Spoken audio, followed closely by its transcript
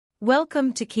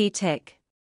Welcome to Key Tech.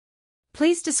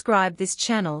 Please describe this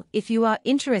channel if you are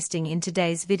interested in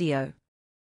today's video.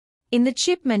 In the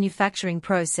chip manufacturing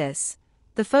process,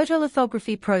 the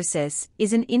photolithography process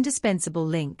is an indispensable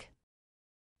link.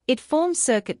 It forms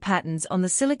circuit patterns on the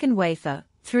silicon wafer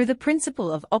through the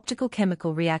principle of optical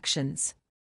chemical reactions.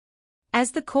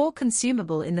 As the core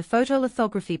consumable in the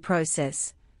photolithography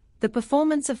process, the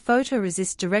performance of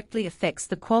photoresist directly affects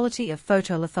the quality of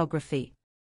photolithography.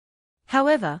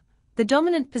 However, the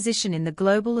dominant position in the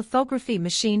global lithography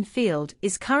machine field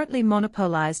is currently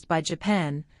monopolized by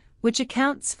Japan, which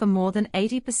accounts for more than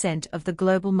 80% of the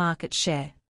global market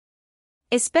share.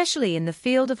 Especially in the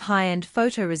field of high-end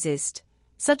photoresist,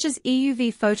 such as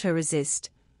EUV photoresist,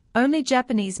 only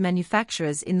Japanese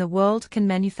manufacturers in the world can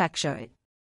manufacture it.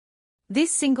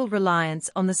 This single reliance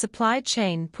on the supply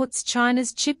chain puts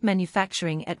China's chip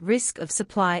manufacturing at risk of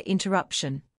supply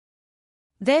interruption.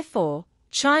 Therefore,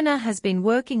 China has been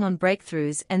working on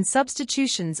breakthroughs and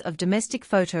substitutions of domestic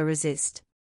photoresist.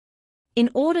 In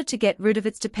order to get rid of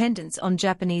its dependence on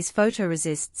Japanese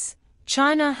photoresists,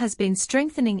 China has been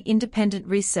strengthening independent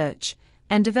research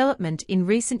and development in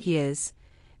recent years,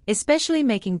 especially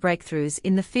making breakthroughs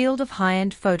in the field of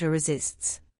high-end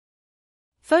photoresists.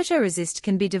 Photoresist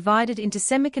can be divided into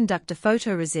semiconductor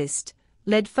photoresist,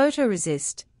 lead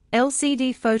photoresist,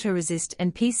 LCD photoresist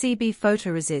and PCB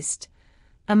photoresist,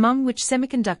 among which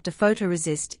semiconductor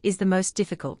photoresist is the most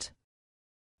difficult.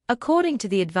 According to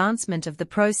the advancement of the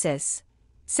process,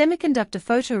 semiconductor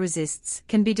photoresists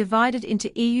can be divided into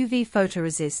EUV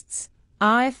photoresists,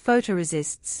 RF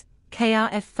photoresists,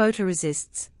 KrF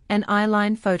photoresists, and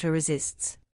I-line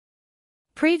photoresists.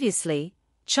 Previously,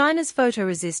 China's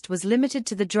photoresist was limited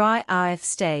to the dry RF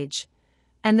stage,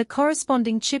 and the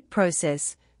corresponding chip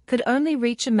process could only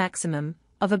reach a maximum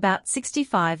of about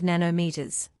 65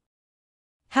 nanometers.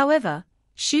 However,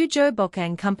 Suzhou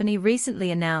Bokang Company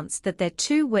recently announced that their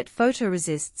two wet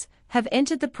photoresists have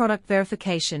entered the product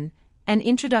verification and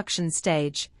introduction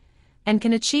stage, and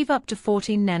can achieve up to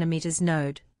 14 nanometers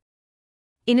node.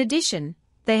 In addition,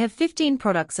 they have 15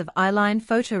 products of I-line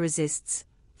photoresists,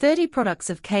 30 products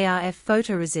of KrF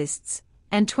photoresists,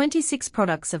 and 26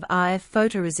 products of RF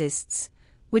photoresists,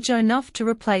 which are enough to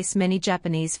replace many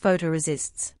Japanese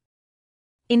photoresists.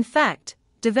 In fact,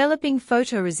 developing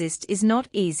photoresist is not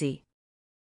easy.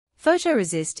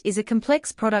 Photoresist is a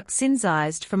complex product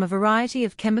synthesized from a variety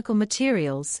of chemical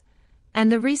materials,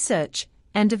 and the research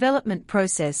and development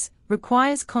process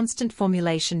requires constant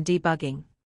formulation debugging.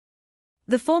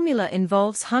 The formula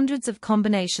involves hundreds of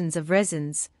combinations of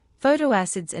resins,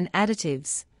 photoacids and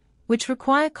additives, which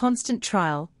require constant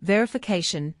trial,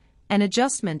 verification, and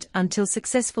adjustment until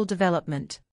successful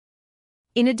development.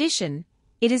 In addition,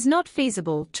 it is not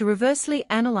feasible to reversely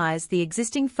analyze the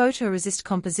existing photoresist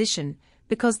composition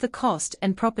because the cost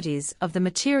and properties of the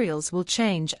materials will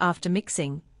change after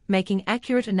mixing, making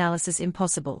accurate analysis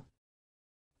impossible.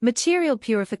 Material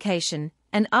purification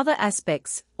and other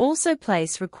aspects also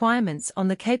place requirements on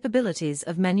the capabilities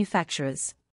of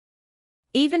manufacturers.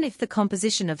 Even if the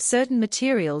composition of certain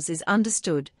materials is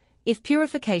understood, if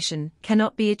purification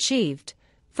cannot be achieved,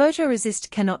 photoresist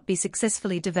cannot be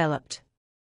successfully developed.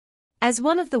 As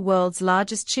one of the world's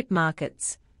largest chip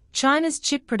markets, China's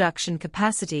chip production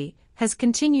capacity has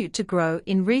continued to grow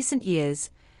in recent years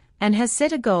and has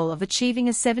set a goal of achieving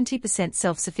a 70%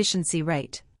 self-sufficiency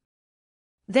rate.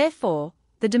 Therefore,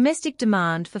 the domestic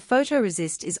demand for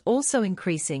photoresist is also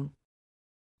increasing.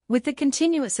 With the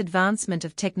continuous advancement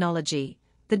of technology,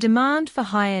 the demand for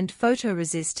high-end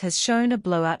photoresist has shown a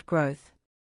blowout growth.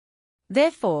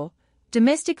 Therefore,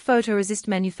 domestic photoresist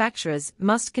manufacturers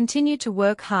must continue to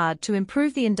work hard to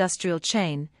improve the industrial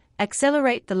chain,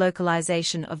 accelerate the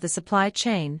localization of the supply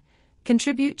chain,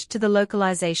 contribute to the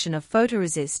localization of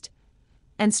photoresist,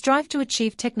 and strive to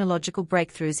achieve technological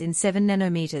breakthroughs in 7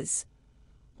 nanometers,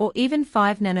 or even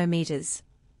 5 nanometers,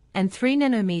 and 3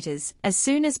 nanometers as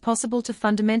soon as possible to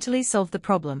fundamentally solve the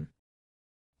problem.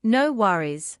 No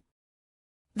worries.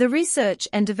 The research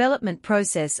and development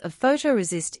process of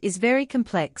photoresist is very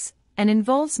complex and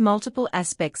involves multiple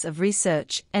aspects of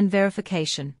research and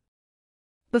verification.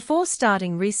 Before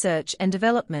starting research and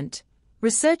development,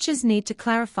 researchers need to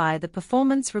clarify the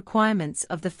performance requirements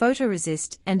of the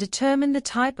photoresist and determine the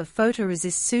type of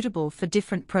photoresist suitable for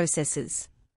different processes.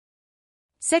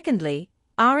 Secondly,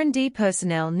 R&D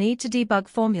personnel need to debug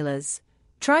formulas,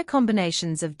 try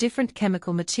combinations of different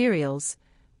chemical materials,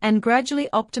 and gradually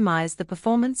optimize the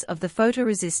performance of the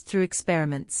photoresist through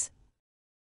experiments.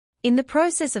 In the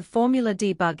process of formula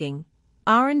debugging,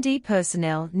 R&D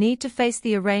personnel need to face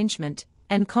the arrangement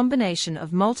and combination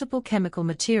of multiple chemical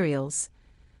materials,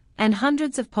 and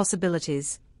hundreds of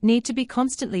possibilities, need to be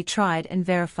constantly tried and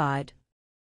verified.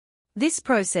 This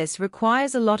process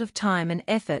requires a lot of time and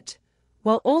effort,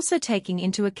 while also taking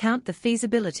into account the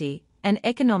feasibility and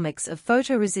economics of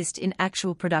photoresist in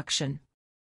actual production.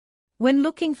 When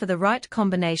looking for the right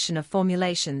combination of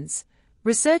formulations,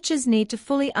 researchers need to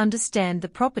fully understand the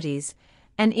properties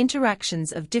and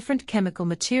interactions of different chemical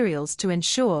materials to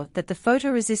ensure that the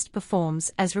photoresist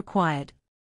performs as required.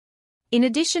 In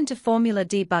addition to formula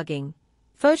debugging,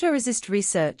 photoresist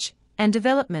research and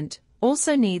development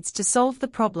also needs to solve the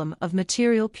problem of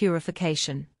material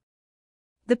purification.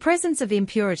 The presence of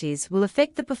impurities will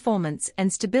affect the performance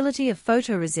and stability of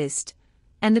photoresist,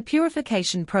 and the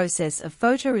purification process of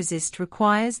photoresist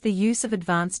requires the use of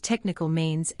advanced technical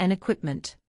means and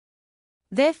equipment.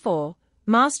 Therefore,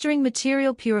 mastering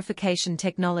material purification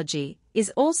technology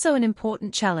is also an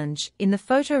important challenge in the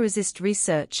photoresist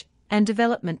research and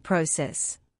development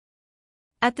process.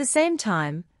 At the same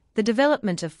time, the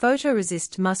development of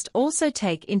photoresist must also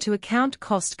take into account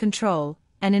cost control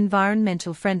and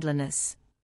environmental friendliness.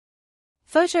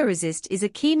 Photoresist is a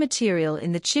key material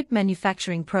in the chip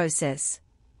manufacturing process,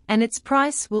 and its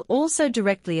price will also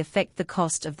directly affect the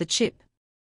cost of the chip.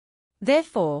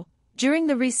 Therefore, during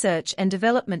the research and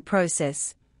development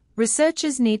process,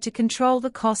 researchers need to control the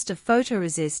cost of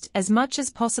photoresist as much as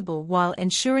possible while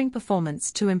ensuring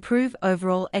performance to improve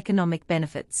overall economic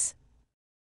benefits.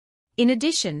 In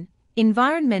addition,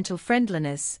 environmental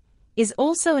friendliness is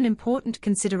also an important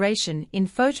consideration in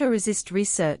photoresist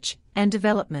research and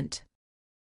development.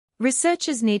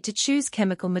 Researchers need to choose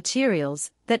chemical materials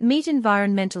that meet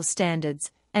environmental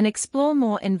standards and explore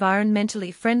more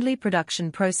environmentally friendly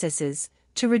production processes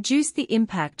to reduce the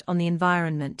impact on the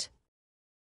environment.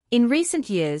 In recent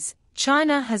years,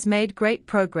 China has made great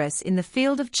progress in the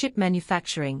field of chip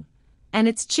manufacturing, and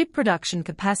its chip production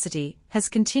capacity has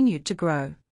continued to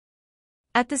grow.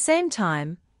 At the same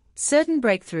time, certain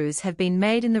breakthroughs have been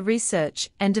made in the research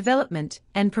and development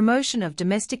and promotion of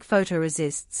domestic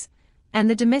photoresists, and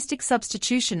the domestic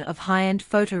substitution of high-end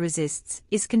photoresists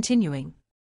is continuing.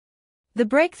 The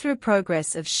breakthrough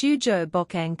progress of Suzhou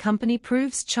Bokang Company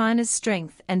proves China's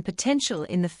strength and potential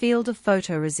in the field of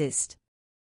photoresist.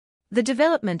 The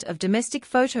development of domestic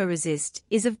photoresist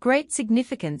is of great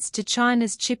significance to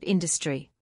China's chip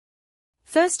industry.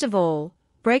 First of all,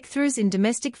 breakthroughs in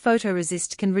domestic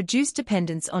photoresist can reduce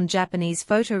dependence on Japanese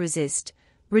photoresist,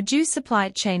 reduce supply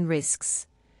chain risks,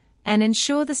 and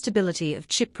ensure the stability of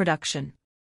chip production.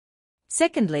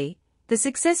 Secondly, the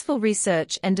successful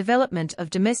research and development of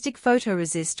domestic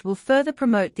photoresist will further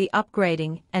promote the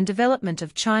upgrading and development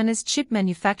of China's chip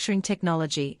manufacturing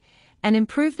technology and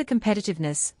improve the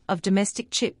competitiveness of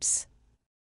domestic chips.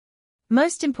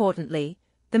 Most importantly,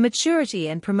 the maturity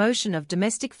and promotion of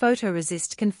domestic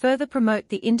photoresist can further promote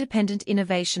the independent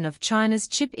innovation of China's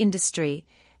chip industry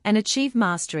and achieve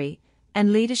mastery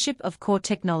and leadership of core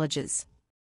technologies.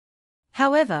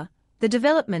 However, the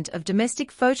development of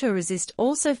domestic photoresist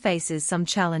also faces some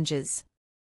challenges.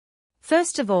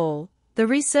 First of all, the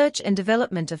research and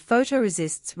development of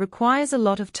photoresists requires a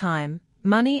lot of time,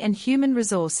 money and human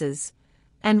resources,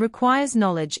 and requires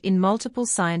knowledge in multiple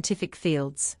scientific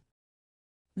fields.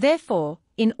 Therefore,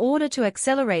 in order to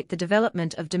accelerate the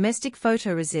development of domestic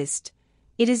photoresist,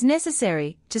 it is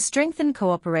necessary to strengthen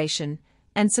cooperation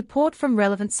and support from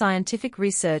relevant scientific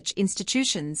research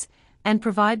institutions and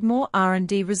provide more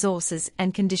R&D resources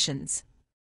and conditions.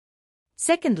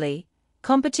 Secondly,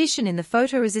 competition in the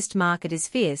photoresist market is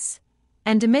fierce,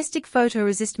 and domestic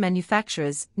photoresist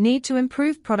manufacturers need to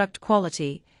improve product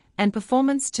quality and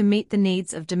performance to meet the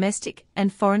needs of domestic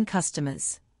and foreign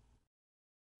customers.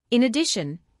 In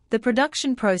addition, the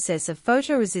production process of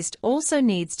photoresist also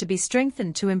needs to be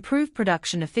strengthened to improve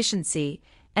production efficiency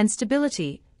and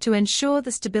stability to ensure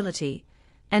the stability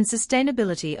and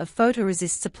sustainability of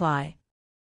photoresist supply.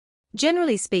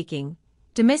 Generally speaking,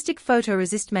 domestic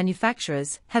photoresist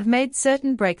manufacturers have made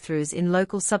certain breakthroughs in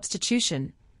local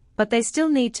substitution, but they still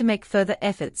need to make further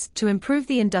efforts to improve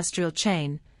the industrial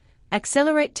chain,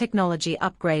 accelerate technology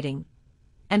upgrading,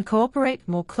 and cooperate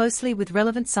more closely with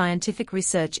relevant scientific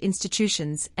research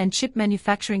institutions and chip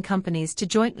manufacturing companies to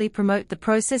jointly promote the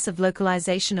process of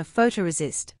localization of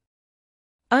photoresist.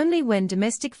 Only when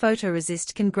domestic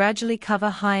photoresist can gradually cover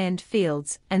high-end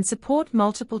fields and support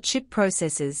multiple chip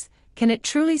processes can it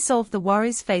truly solve the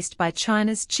worries faced by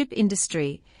China's chip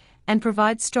industry and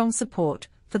provide strong support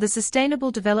for the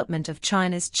sustainable development of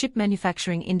China's chip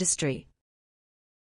manufacturing industry.